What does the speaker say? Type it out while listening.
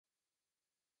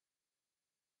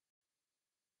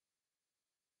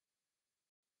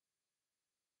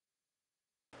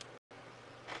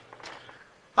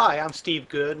Hi, I'm Steve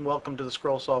Good and welcome to the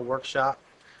Scroll Saw Workshop.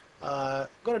 I'm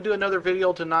going to do another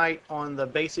video tonight on the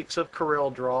basics of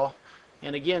Corel Draw.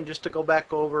 And again, just to go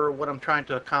back over what I'm trying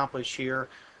to accomplish here,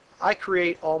 I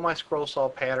create all my scroll saw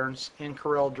patterns in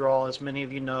Corel Draw, as many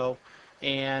of you know,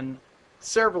 and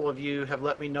several of you have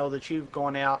let me know that you've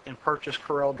gone out and purchased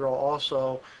Corel Draw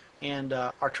also and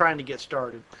are trying to get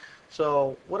started.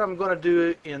 So what I'm going to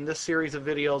do in this series of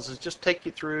videos is just take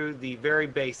you through the very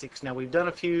basics. Now, we've done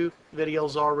a few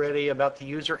videos already about the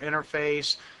user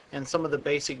interface and some of the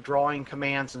basic drawing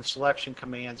commands and selection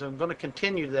commands. I'm going to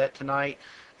continue that tonight,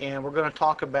 and we're going to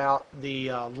talk about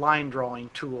the line drawing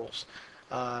tools.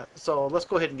 So let's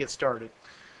go ahead and get started.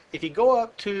 If you go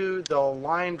up to the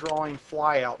line drawing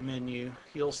flyout menu,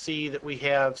 you'll see that we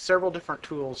have several different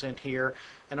tools in here,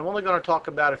 and I'm only going to talk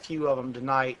about a few of them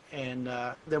tonight, and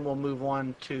then we'll move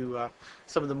on to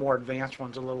some of the more advanced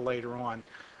ones a little later on.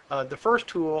 The first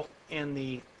tool in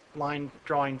the line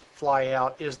drawing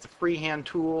flyout is the Freehand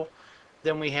Tool.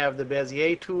 Then we have the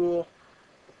Bezier tool,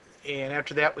 and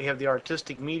after that we have the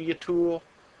Artistic Media tool,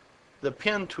 the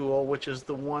Pen tool, which is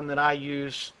the one that I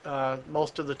use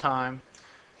most of the time,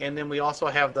 and then we also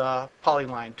have the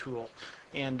Polyline tool.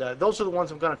 And those are the ones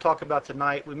I'm going to talk about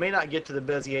tonight. We may not get to the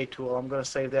Bezier tool. I'm going to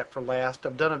save that for last.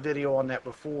 I've done a video on that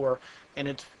before, and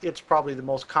it's probably the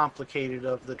most complicated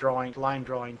of the line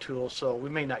drawing tools, so we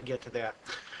may not get to that.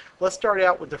 Let's start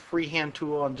out with the Freehand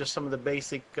tool and just some of the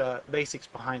basics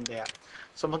behind that.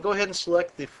 So I'm going to go ahead and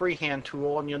select the Freehand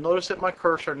tool, and you'll notice that my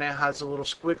cursor now has a little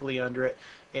squiggly under it,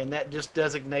 and that just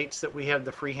designates that we have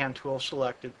the Freehand tool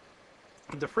selected.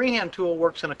 The Freehand tool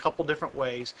works in a couple different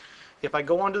ways. If I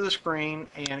go onto the screen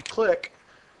and click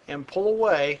and pull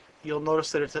away, you'll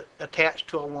notice that it's attached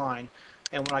to a line.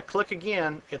 And when I click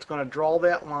again, it's going to draw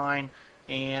that line,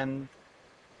 and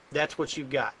that's what you've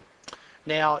got.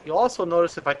 Now, you'll also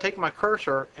notice if I take my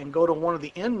cursor and go to one of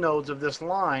the end nodes of this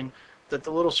line, that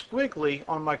the little squiggly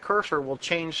on my cursor will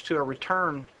change to a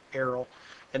return arrow.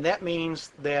 And that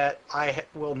means that I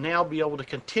will now be able to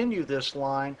continue this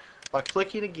line by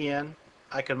clicking again.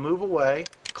 I can move away,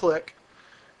 click,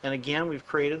 and again we've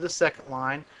created the second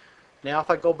line. Now if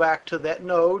I go back to that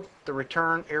node, the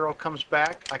return arrow comes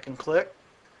back. I can click,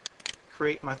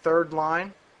 create my third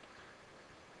line,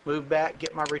 move back,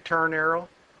 get my return arrow,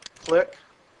 click,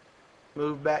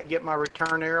 move back, get my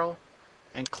return arrow,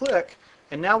 and click.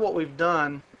 And now what we've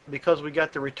done, because we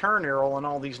got the return arrow on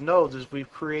all these nodes, is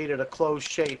we've created a closed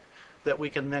shape that we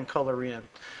can then color in.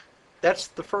 That's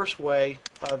the first way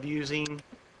of using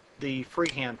the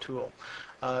Freehand tool.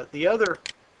 The other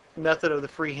method of the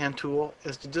Freehand tool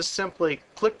is to just simply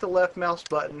click the left mouse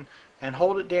button and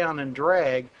hold it down and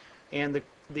drag, and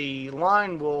the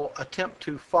line will attempt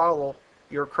to follow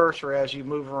your cursor as you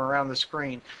move around the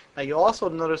screen. Now you'll also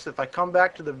notice if I come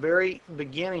back to the very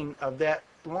beginning of that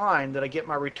line that I get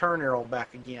my return arrow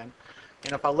back again.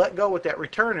 And if I let go with that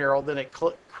return arrow, then it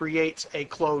creates a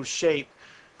closed shape,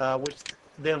 which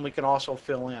then we can also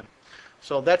fill in.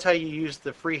 So that's how you use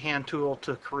the Freehand tool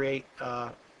to create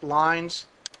lines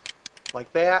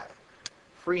like that,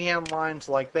 freehand lines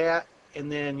like that,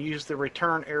 and then use the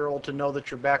return arrow to know that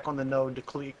you're back on the node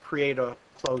to create a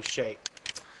closed shape.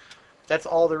 That's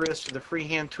all there is to the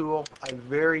Freehand tool. I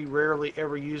very rarely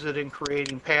ever use it in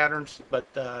creating patterns, but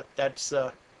that's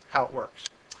how it works.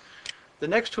 The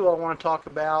next tool I want to talk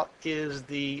about is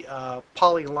the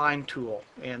Polyline tool,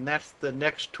 and that's the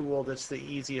next tool that's the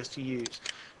easiest to use.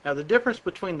 Now the difference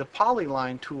between the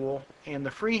Polyline tool and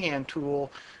the Freehand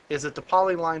tool is that the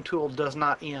Polyline tool does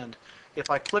not end.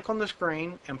 If I click on the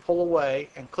screen and pull away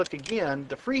and click again,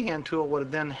 the Freehand tool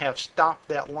would then have stopped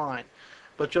that line.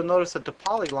 But you'll notice that the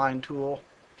Polyline tool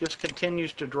just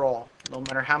continues to draw. No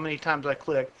matter how many times I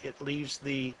click, it leaves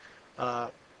the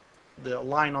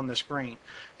line on the screen.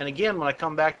 And again, when I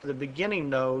come back to the beginning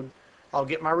node, I'll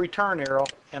get my return arrow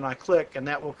and I click, and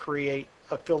that will create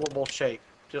a fillable shape,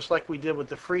 just like we did with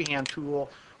the Freehand tool,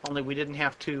 only we didn't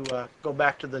have to go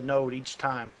back to the node each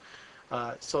time.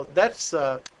 So that's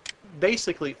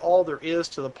basically all there is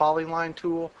to the Polyline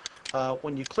tool.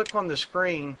 When you click on the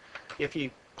screen, if you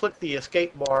click the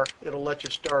escape bar, it'll let you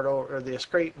start over, or the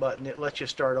escape button, it lets you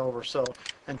start over. So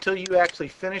until you actually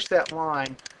finish that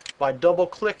line, by double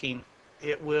clicking,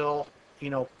 it will,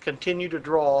 continue to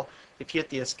draw. If you hit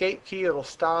the escape key, it'll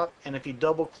stop, and if you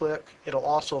double click, it'll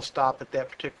also stop at that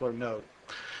particular node.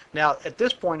 Now at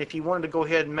this point, if you wanted to go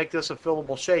ahead and make this a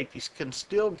fillable shape, you can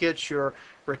still get your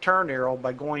return arrow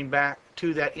by going back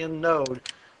to that end node,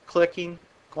 clicking,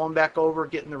 going back over,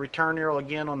 getting the return arrow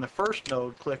again on the first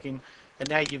node, clicking, and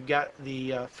now you've got the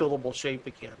fillable shape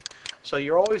again. So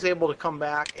you're always able to come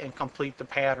back and complete the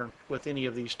pattern with any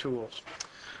of these tools.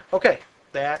 Okay,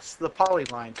 That's the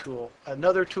Polyline tool.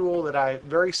 Another tool that I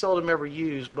very seldom ever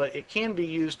use, but it can be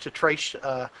used to trace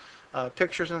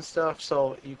pictures and stuff,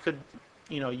 so you could,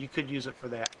 you could use it for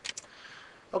that.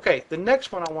 Okay, the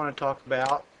next one I want to talk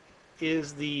about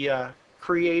is the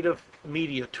Creative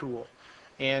Media tool.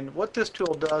 And what this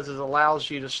tool does is allows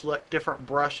you to select different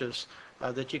brushes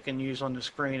that you can use on the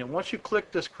screen. And once you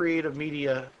click this Creative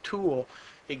Media tool,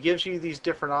 it gives you these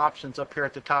different options up here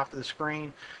at the top of the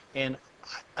screen. And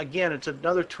again, it's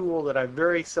another tool that I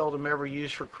very seldom ever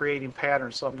use for creating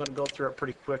patterns, so I'm going to go through it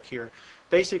pretty quick here.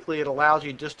 Basically, it allows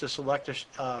you just to select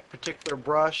a particular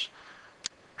brush,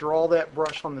 draw that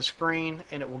brush on the screen,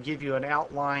 and it will give you an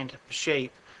outlined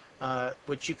shape,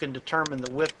 which you can determine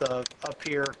the width of up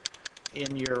here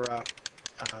in your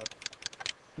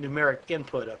numeric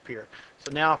input up here.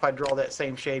 So now if I draw that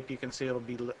same shape, you can see it'll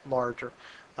be larger.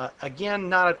 Again,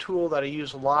 not a tool that I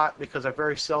use a lot because I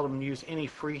very seldom use any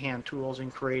freehand tools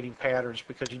in creating patterns,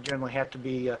 because you generally have to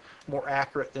be more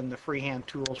accurate than the freehand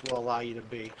tools will allow you to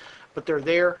be. But they're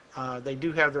there. They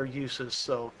do have their uses,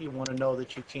 so you want to know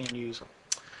that you can use them.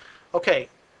 Okay,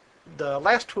 the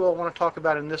last tool I want to talk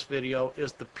about in this video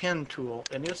is the pen tool,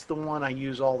 and it's the one I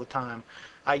use all the time.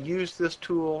 I use this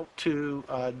tool to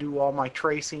do all my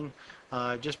tracing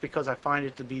just because I find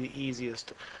it to be the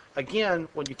easiest. Again,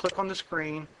 when you click on the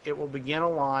screen, it will begin a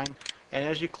line, and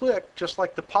as you click, just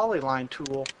like the Polyline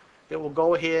tool, it will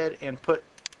go ahead and put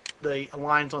the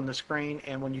lines on the screen.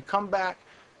 And when you come back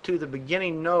to the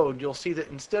beginning node, you'll see that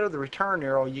instead of the return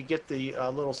arrow, you get the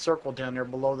little circle down there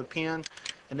below the pen,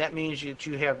 and that means that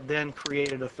you have then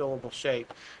created a fillable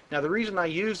shape. Now, the reason I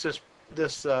use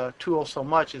this tool so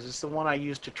much is it's the one I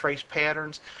use to trace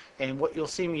patterns, and what you'll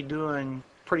see me doing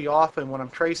pretty often when I'm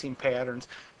tracing patterns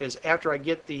is after I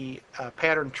get the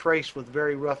pattern traced with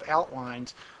very rough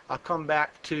outlines, I'll come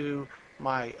back to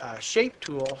my shape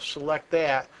tool, select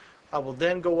that. I will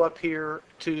then go up here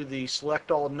to the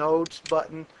select all nodes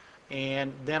button,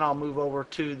 and then I'll move over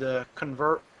to the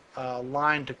convert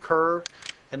line to curve.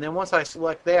 And then once I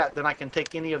select that, then I can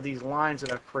take any of these lines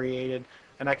that I've created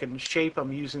and I can shape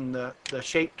them using the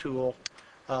shape tool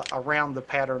around the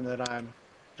pattern that I'm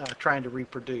trying to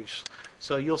reproduce.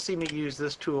 So you'll see me use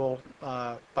this tool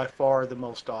by far the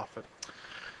most often.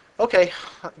 Okay,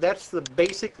 that's the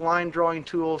basic line drawing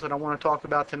tools that I want to talk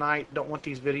about tonight. Don't want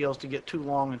these videos to get too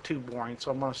long and too boring, so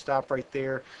I'm going to stop right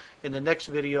there. In the next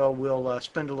video, we'll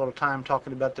spend a little time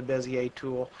talking about the Bezier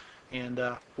tool and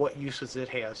what uses it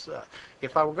has.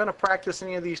 If I were going to practice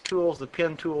any of these tools, the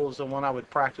pen tool is the one I would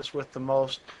practice with the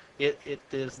most. It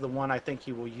is the one I think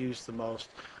you will use the most.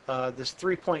 This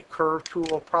three-point curve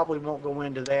tool probably won't go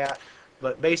into that,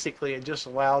 but basically it just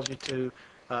allows you to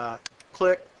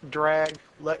click, drag,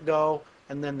 let go,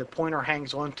 and then the pointer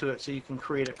hangs onto it so you can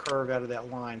create a curve out of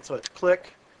that line. So it's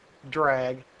click,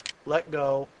 drag, let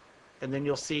go, and then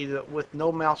you'll see that with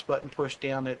no mouse button pushed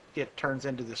down, it turns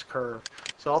into this curve.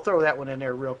 So I'll throw that one in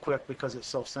there real quick because it's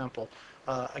so simple.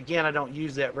 Again, I don't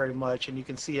use that very much, and you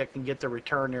can see I can get the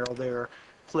return arrow there.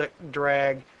 Click,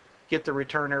 drag, get the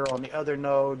return arrow on the other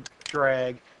node,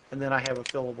 drag, and then I have a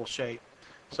fillable shape.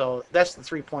 So that's the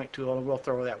three-point tool, and we'll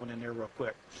throw that one in there real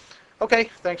quick. Okay,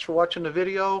 thanks for watching the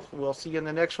video. We'll see you in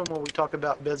the next one where we talk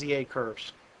about Bezier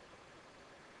curves.